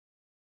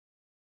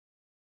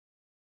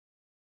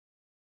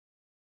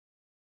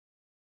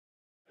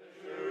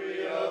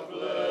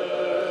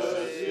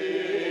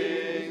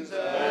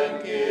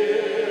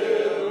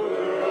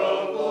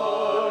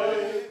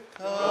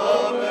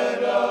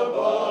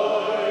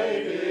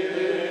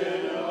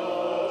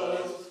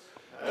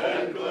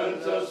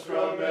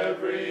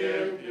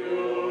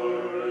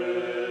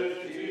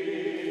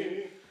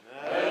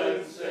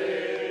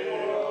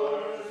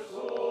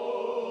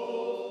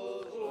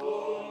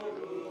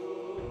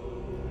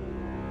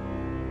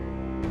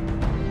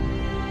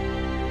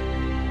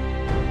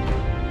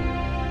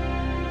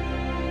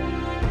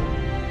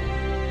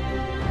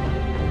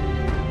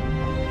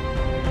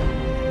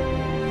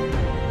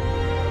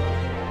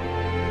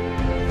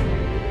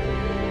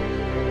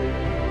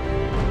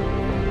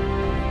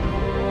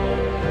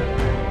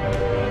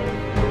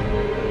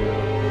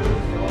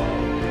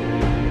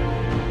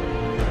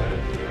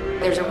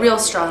there's a real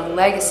strong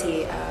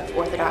legacy of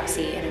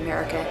Orthodoxy in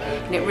America,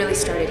 and it really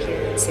started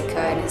here in Sitka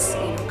and has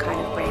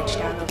kind of branched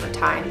out over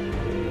time.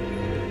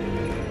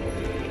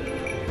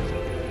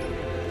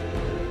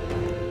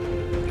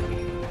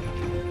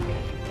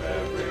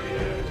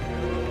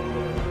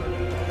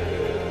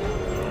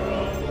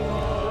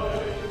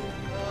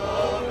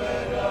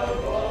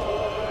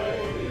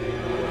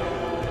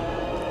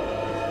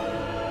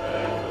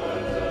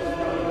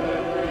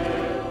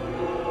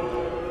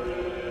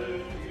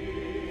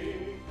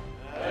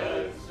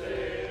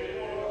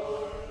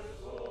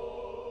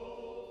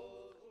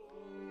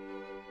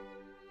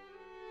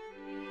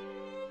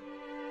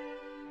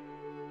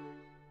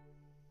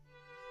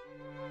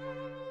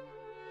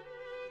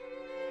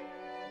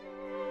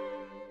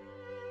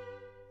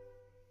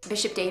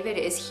 Bishop David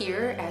is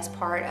here as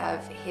part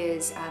of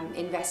his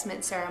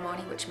investment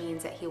ceremony, which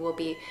means that he will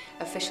be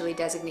officially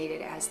designated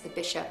as the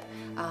Bishop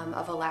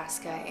of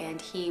Alaska,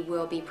 and he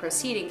will be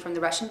proceeding from the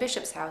Russian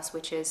Bishop's House,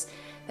 which is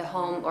the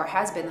home, or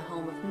has been the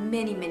home, of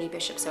many, many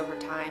bishops over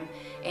time,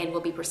 and will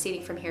be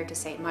proceeding from here to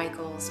St.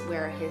 Michael's,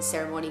 where his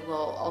ceremony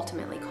will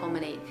ultimately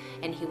culminate,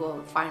 and he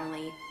will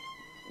finally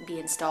be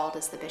installed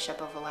as the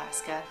Bishop of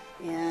Alaska.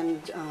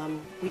 And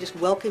we just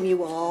welcome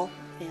you all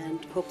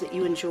and hope that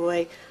you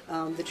enjoy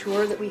the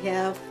tour that we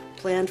have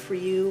planned for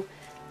you.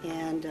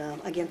 And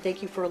again,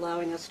 thank you for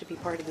allowing us to be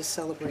part of this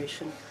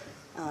celebration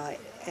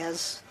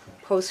as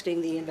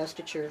hosting the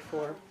investiture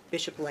for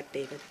Bishop-elect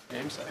David.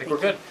 James, I think we're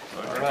good.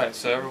 All right,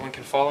 so everyone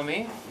can follow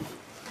me.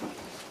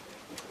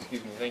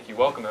 Excuse me, thank you.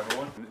 Welcome,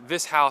 everyone.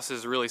 This house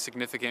is really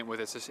significant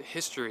with its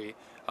history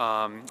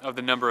of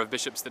the number of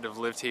bishops that have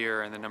lived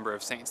here and the number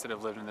of saints that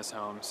have lived in this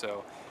home.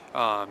 So,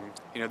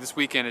 this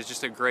weekend is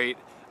just a great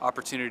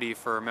opportunity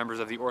for members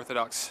of the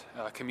Orthodox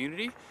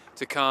community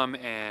to come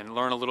and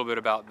learn a little bit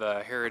about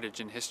the heritage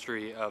and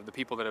history of the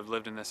people that have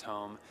lived in this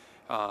home,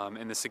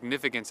 and the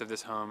significance of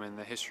this home in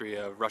the history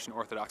of Russian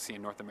Orthodoxy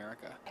in North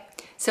America.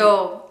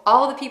 So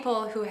all the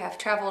people who have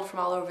traveled from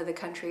all over the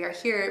country are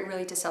here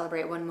really to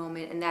celebrate one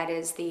moment, and that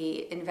is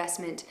the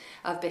investment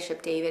of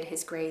Bishop David,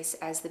 His Grace,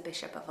 as the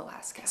Bishop of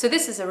Alaska. So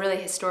this is a really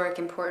historic,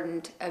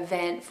 important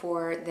event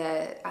for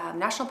the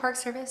National Park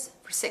Service,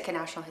 for Sitka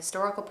National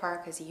Historical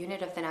Park as a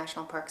unit of the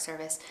National Park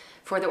Service,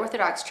 for the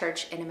Orthodox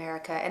Church in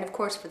America, and of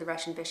course for the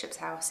Russian Bishop's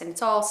House. And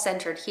it's all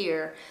centered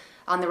here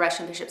on the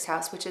Russian Bishop's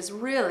House, which is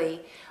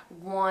really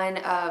one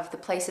of the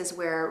places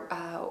where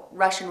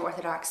Russian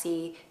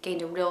Orthodoxy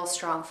gained a real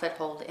strong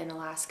foothold in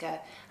Alaska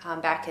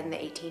back in the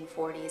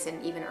 1840s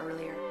and even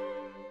earlier.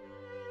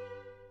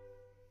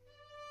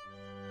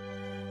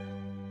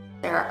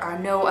 There are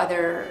no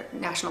other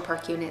national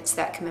park units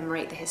that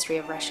commemorate the history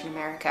of Russian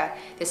America.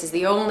 This is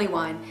the only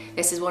one.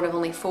 This is one of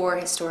only 4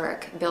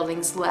 historic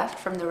buildings left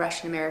from the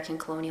Russian American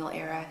colonial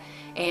era,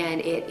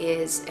 and it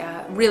is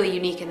really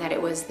unique in that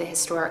it was the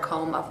historic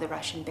home of the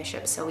Russian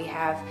bishops. So we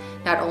have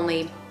not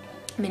only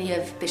many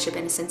of Bishop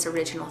Innocent's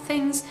original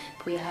things,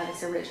 but we have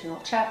his original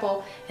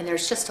chapel, and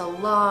there's just a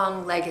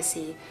long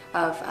legacy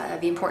of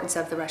the importance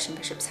of the Russian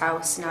Bishop's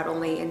House, not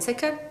only in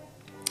Sitka,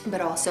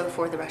 but also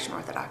for the Russian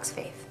Orthodox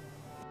faith.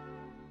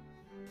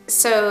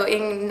 So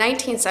in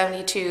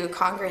 1972,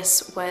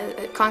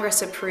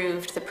 Congress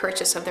approved the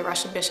purchase of the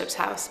Russian Bishop's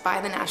House by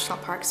the National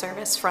Park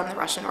Service from the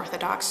Russian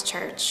Orthodox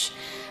Church.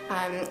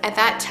 At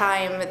that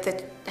time,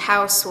 the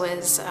house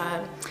was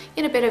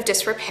in a bit of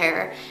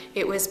disrepair.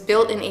 It was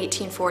built in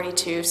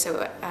 1842,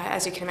 so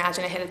as you can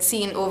imagine, it had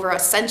seen over a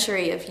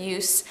century of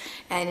use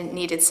and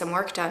needed some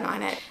work done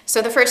on it.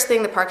 So the first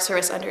thing the Park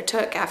Service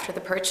undertook after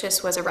the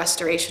purchase was a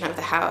restoration of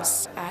the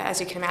house.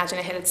 As you can imagine,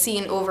 it had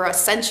seen over a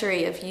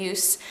century of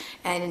use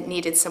and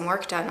needed some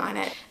work done on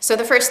it. So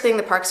the first thing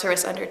the Park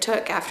Service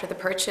undertook after the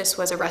purchase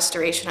was a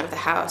restoration of the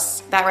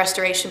house. That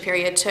restoration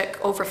period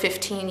took over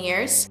 15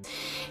 years.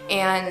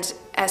 And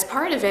as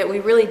part of it, we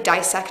really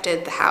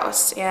dissected the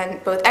house,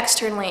 and both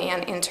externally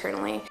and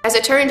internally. As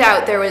it turned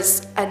out, there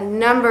was a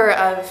number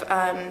of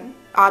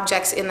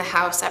objects in the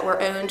house that were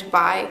owned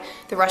by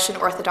the Russian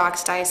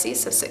Orthodox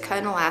Diocese of Sitka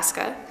and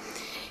Alaska.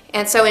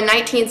 And so in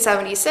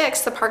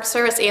 1976, the Park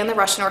Service and the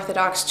Russian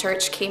Orthodox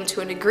Church came to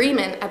an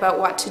agreement about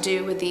what to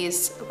do with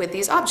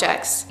these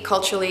objects.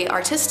 Culturally,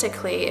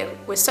 artistically, it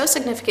was so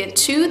significant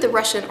to the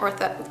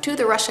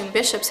Russian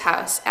Bishop's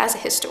House as a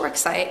historic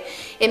site,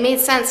 it made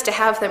sense to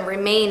have them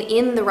remain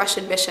in the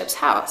Russian Bishop's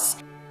House.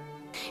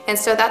 And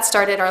so that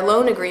started our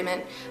loan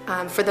agreement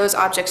for those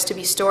objects to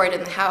be stored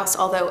in the house,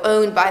 although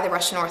owned by the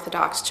Russian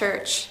Orthodox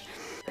Church.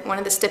 One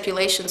of the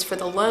stipulations for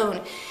the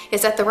loan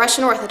is that the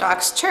Russian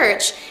Orthodox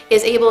Church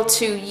is able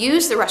to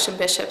use the Russian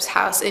Bishop's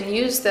House and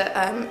use the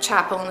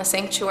chapel and the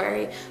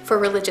sanctuary for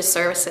religious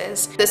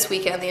services. This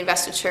weekend, the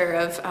investiture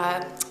of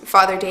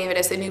Father David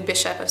as the new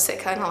Bishop of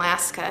Sitka and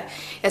Alaska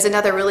is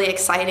another really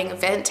exciting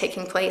event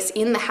taking place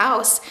in the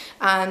house.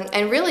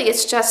 And really,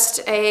 it's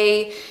just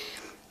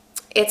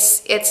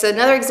it's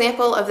another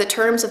example of the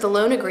terms of the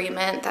loan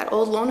agreement, that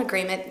old loan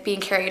agreement,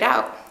 being carried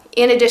out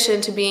in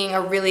addition to being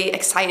a really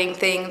exciting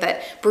thing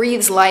that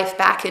breathes life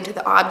back into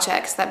the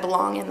objects that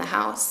belong in the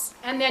house.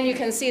 And then you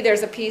can see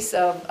there's a piece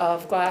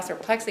of glass or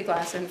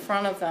plexiglass in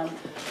front of them,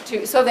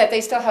 so that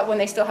they still have, when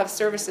they still have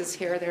services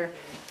here,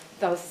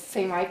 those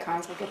same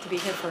icons will get to be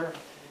here for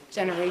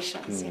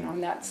generations.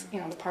 And that's,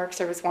 the Park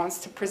Service wants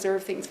to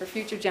preserve things for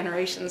future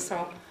generations.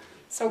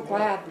 So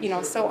glad,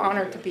 so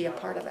honored to be a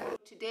part of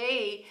that.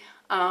 Today,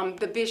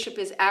 the bishop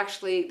is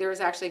there's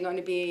actually going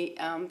to be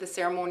the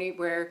ceremony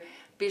where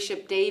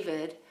Bishop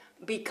David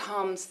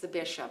becomes the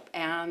bishop.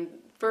 And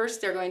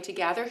first they're going to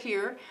gather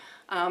here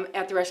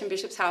at the Russian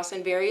bishop's house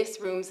in various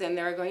rooms, and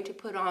they're going to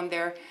put on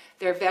their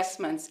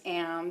vestments,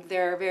 and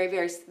they're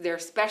they're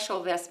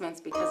special vestments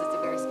because it's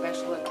a very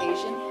special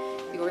occasion.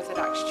 The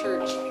Orthodox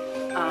Church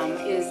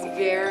is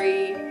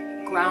very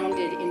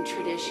grounded in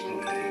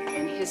tradition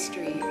and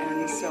history,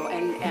 and so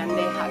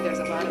there's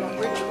a lot of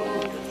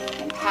ritual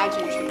and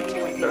pageantry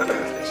to what they do,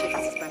 especially if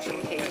it's a special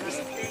occasion.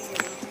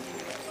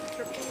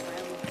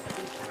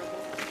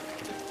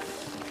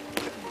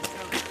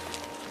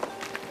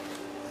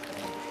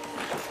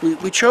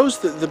 We chose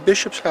the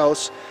bishop's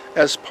house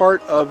as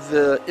part of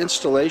the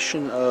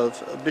installation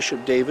of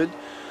Bishop David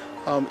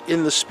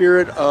in the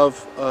spirit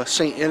of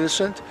St.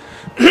 Innocent,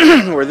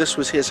 where this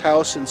was his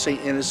house, and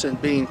St.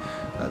 Innocent being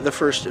the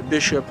first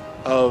bishop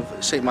of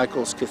St.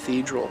 Michael's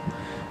Cathedral.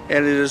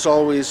 And it is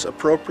always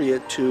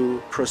appropriate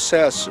to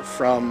process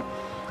from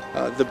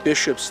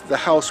the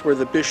house where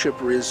the bishop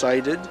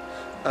resided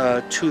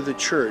to the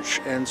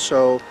church. And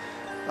so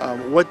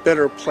what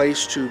better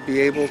place to be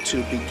able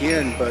to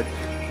begin but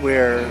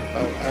where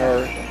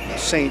our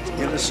Saint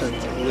Innocent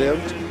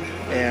lived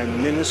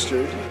and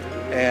ministered,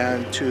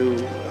 and to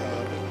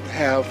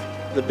have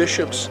the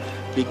bishops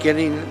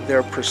beginning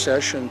their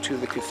procession to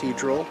the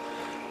cathedral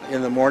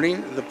in the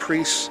morning. The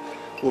priests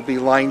will be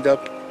lined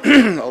up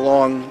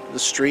along the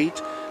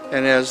street,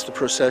 and as the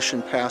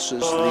procession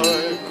passes,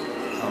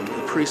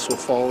 the priests will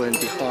fall in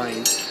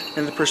behind,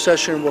 and the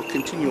procession will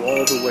continue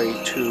all the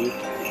way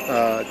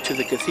to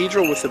the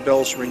cathedral with the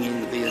bells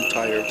ringing the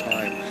entire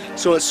time.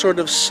 So it sort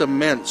of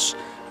cements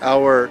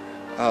our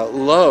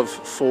love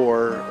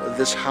for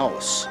this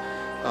house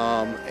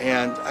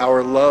and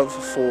our love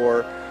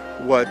for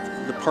what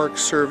the Park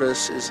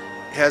Service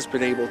has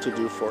been able to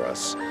do for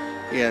us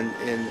in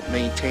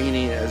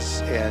maintaining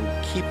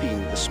and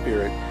keeping the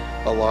spirit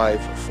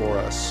alive for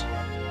us.